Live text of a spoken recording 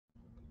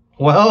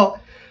Well,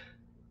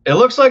 it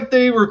looks like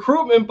the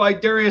recruitment by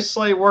Darius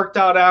Slay worked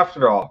out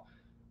after all,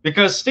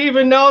 because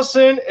Steven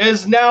Nelson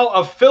is now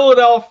a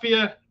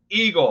Philadelphia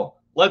Eagle.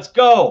 Let's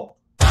go.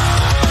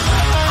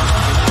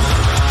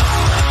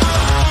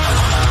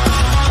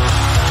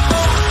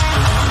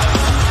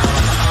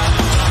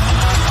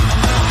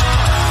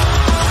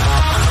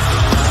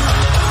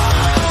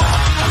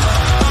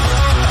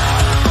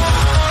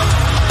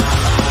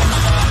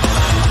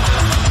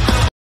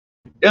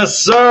 Yes,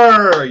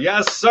 sir.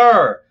 Yes,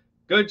 sir.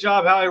 Good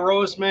job, Howie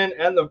Roseman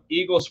and the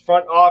Eagles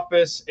front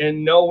office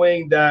in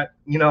knowing that,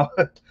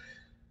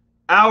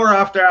 hour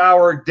after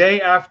hour, day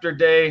after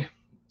day,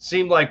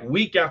 seemed like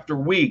week after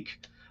week.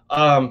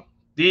 The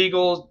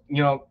Eagles,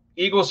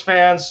 Eagles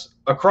fans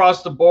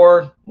across the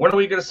board, when are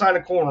we going to sign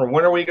a corner?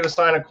 When are we going to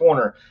sign a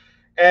corner?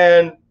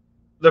 And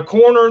the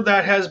corner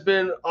that has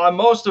been on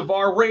most of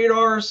our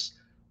radars,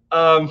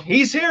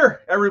 he's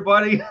here,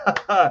 everybody.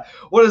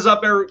 What is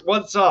up,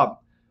 what's up?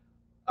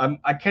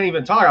 I can't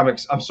even talk.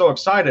 I'm so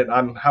excited.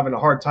 I'm having a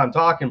hard time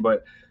talking,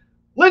 but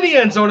Lindy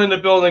Endzone in the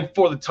building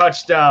for the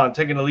touchdown,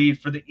 taking the lead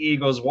for the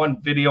Eagles one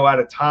video at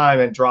a time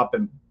and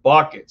dropping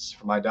buckets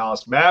for my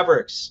Dallas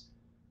Mavericks.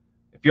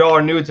 If y'all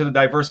are new to the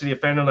diversity of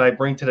fandom that I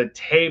bring to the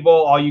table,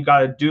 all you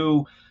got to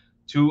do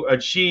to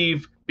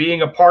achieve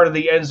being a part of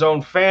the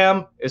Endzone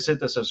fam is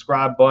hit the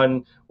subscribe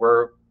button.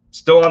 We're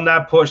still on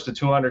that push to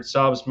 200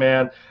 subs,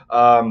 man.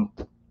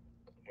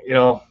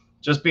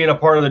 Just being a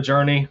part of the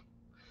journey.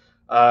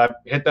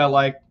 Hit that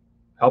like,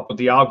 help with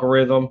the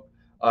algorithm,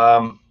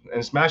 and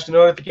smash the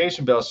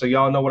notification bell so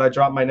y'all know when I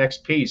drop my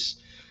next piece.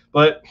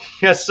 But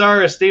yes,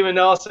 sir, Steven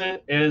Nelson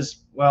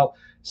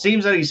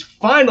seems that he's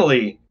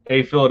finally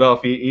a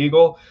Philadelphia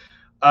Eagle.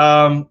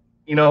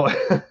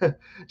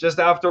 Just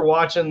after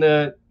watching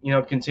the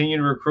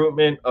continued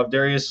recruitment of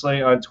Darius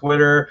Slay on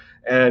Twitter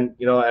and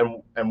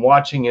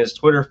watching his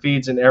Twitter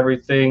feeds and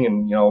everything,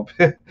 and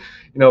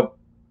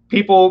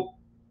people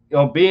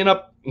being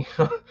up.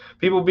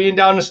 People being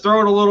down his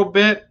throat a little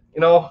bit,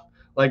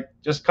 like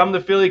just come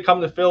to Philly.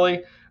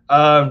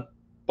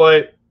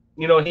 But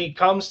he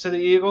comes to the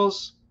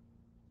Eagles.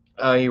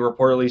 He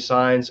reportedly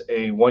signs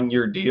a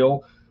 1-year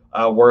deal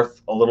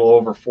worth a little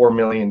over $4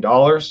 million.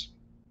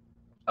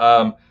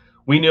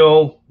 We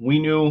knew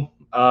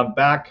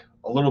back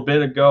a little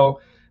bit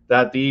ago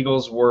that the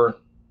Eagles were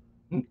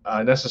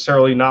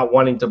necessarily not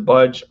wanting to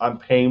budge on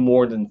paying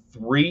more than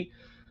 $3 million.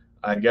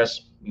 I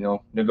guess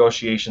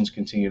negotiations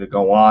continue to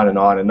go on and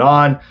on and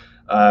on.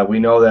 We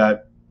know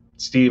that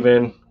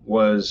Steven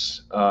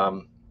was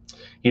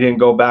he didn't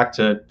go back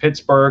to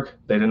Pittsburgh.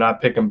 They did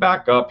not pick him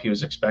back up. He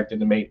was expected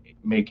to make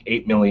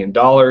 $8 million.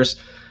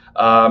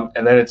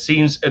 And then it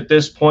seems at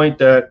this point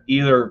that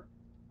either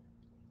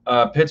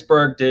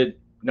Pittsburgh did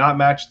not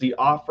match the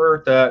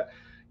offer that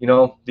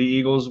the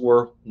Eagles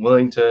were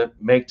willing to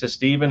make to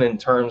Steven in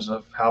terms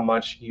of how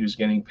much he was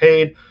getting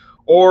paid,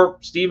 or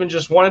Steven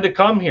just wanted to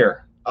come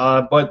here.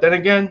 But then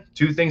again,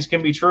 two things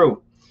can be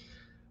true.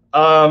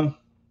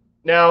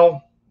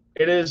 Now,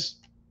 it is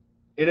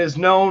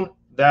known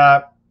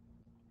that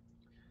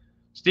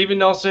Steven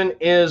Nelson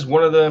is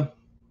one of the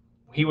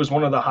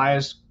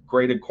highest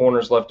graded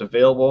corners left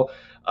available.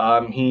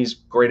 He's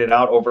graded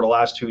out over the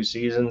last 2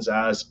 seasons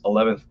as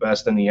 11th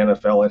best in the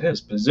NFL at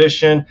his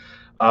position,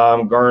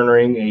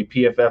 garnering a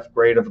PFF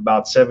grade of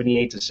about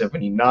 78 to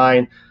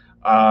 79.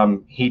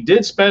 He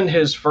did spend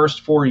his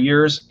first 4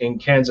 years in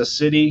Kansas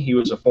City. He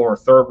was a former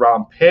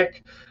 3rd-round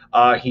pick.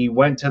 He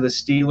went to the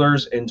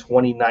Steelers in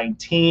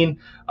 2019.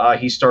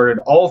 He started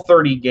all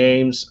 30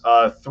 games,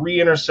 3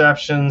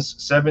 interceptions,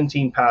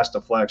 17 pass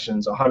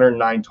deflections,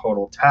 109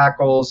 total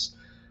tackles.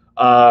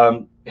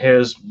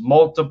 His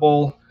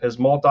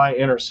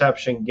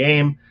multi-interception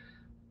game,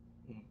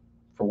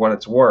 for what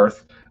it's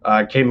worth,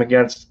 came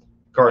against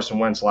Carson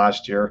Wentz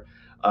last year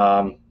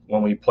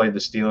when we played the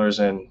Steelers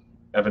and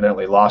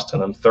evidently lost to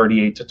them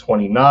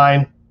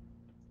 38-29.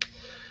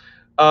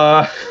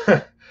 I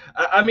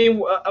mean,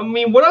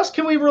 what else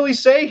can we really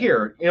say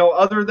here?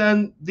 Other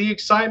than the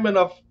excitement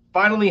of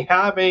finally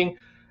having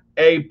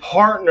a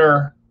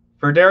partner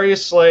for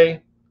Darius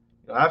Slay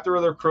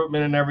after the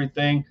recruitment and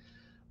everything.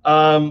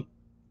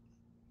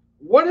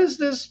 What is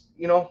this?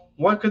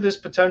 What could this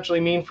potentially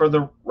mean for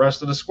the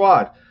rest of the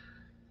squad?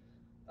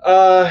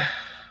 We're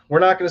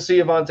not going to see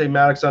Avonte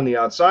Maddox on the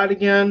outside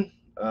again.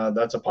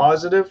 That's a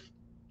positive.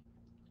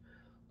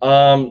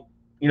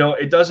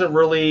 It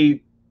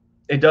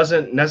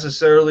doesn't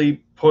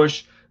necessarily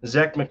push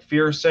Zech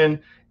McPhearson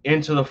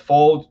into the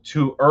fold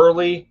too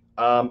early.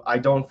 I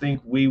don't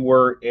think we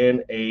were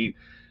in a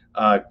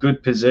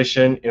good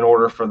position in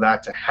order for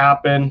that to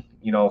happen.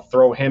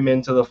 Throw him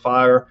into the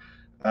fire,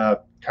 kind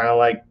of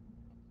like,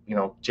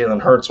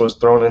 Jalen Hurts was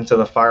thrown into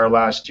the fire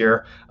last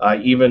year,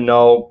 even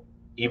though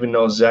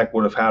Zech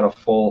would have had a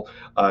full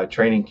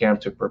training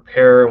camp to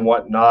prepare and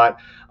whatnot.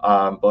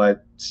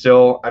 But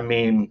still,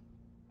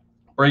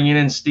 bringing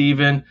in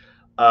Steven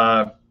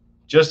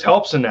just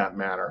helps in that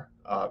manner.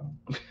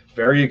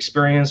 Very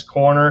experienced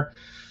corner.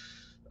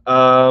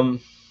 What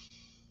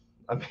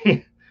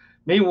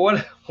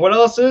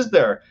else is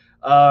there?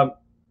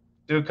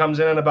 Dude comes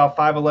in at about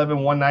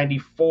 5'11",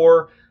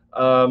 194.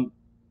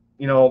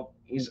 You know,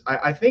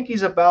 I think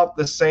he's about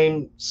the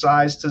same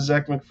size to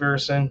Zech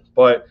McPherson,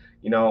 but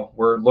you know,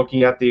 we're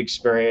looking at the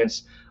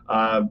experience.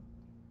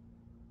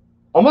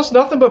 Almost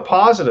nothing but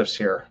positives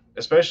here,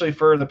 especially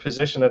for the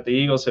position that the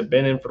Eagles have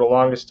been in for the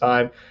longest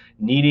time,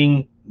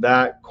 needing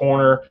that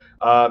corner.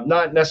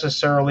 Not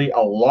necessarily a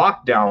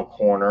lockdown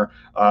corner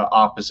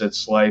opposite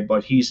Slay,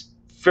 but he's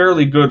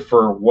fairly good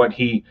for what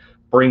he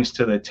brings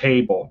to the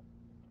table.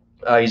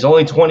 He's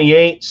only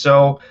 28,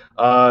 so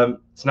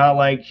it's not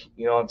like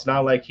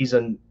he's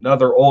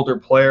another older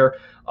player.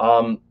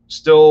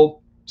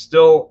 Still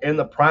in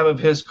the prime of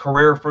his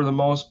career for the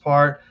most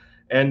part,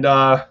 and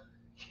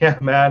yeah,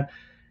 man.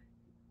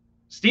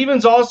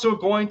 Steven's also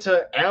going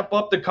to amp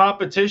up the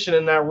competition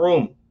in that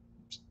room.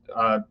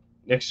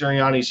 Nick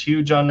Sirianni's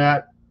huge on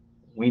that.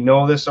 We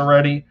know this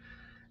already,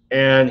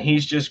 and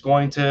he's just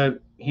going to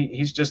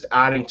he's just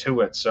adding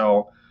to it.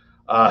 So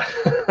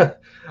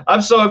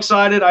I'm so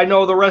excited. I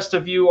know the rest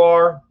of you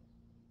are.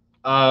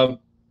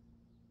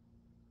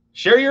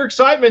 Share your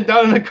excitement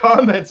down in the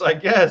comments, I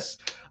guess.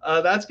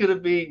 That's gonna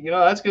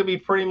be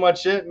pretty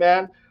much it,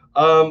 man.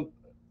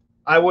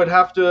 I would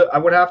have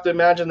to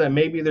imagine that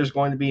maybe there's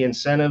going to be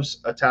incentives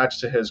attached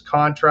to his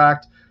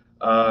contract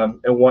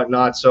and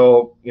whatnot.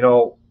 So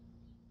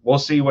we'll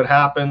see what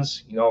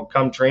happens.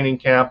 Come training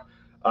camp,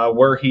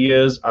 where he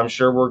is. I'm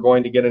sure we're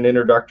going to get an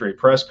introductory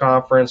press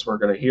conference. We're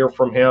going to hear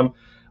from him,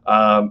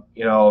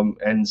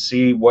 and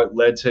see what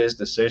led to his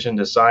decision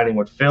to signing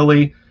with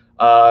Philly.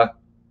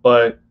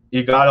 But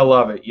you gotta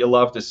love it. You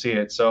love to see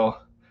it. So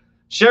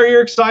share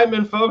your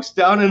excitement, folks,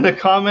 down in the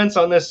comments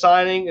on this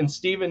signing and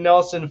Steven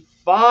Nelson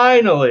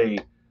finally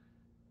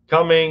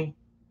coming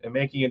and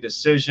making a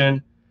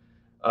decision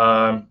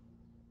to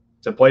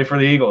play for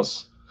the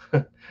Eagles.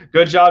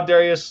 Good job,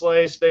 Darius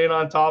Slay, staying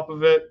on top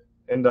of it.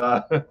 And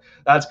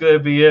that's going to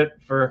be it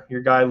for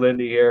your guy,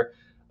 Lindy, here.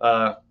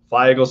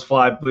 Fly Eagles,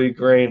 fly, bleed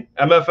green.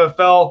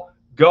 MFFL,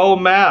 go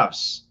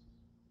Mavs.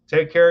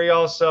 Take care of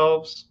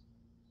yourselves,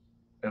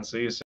 and see you soon.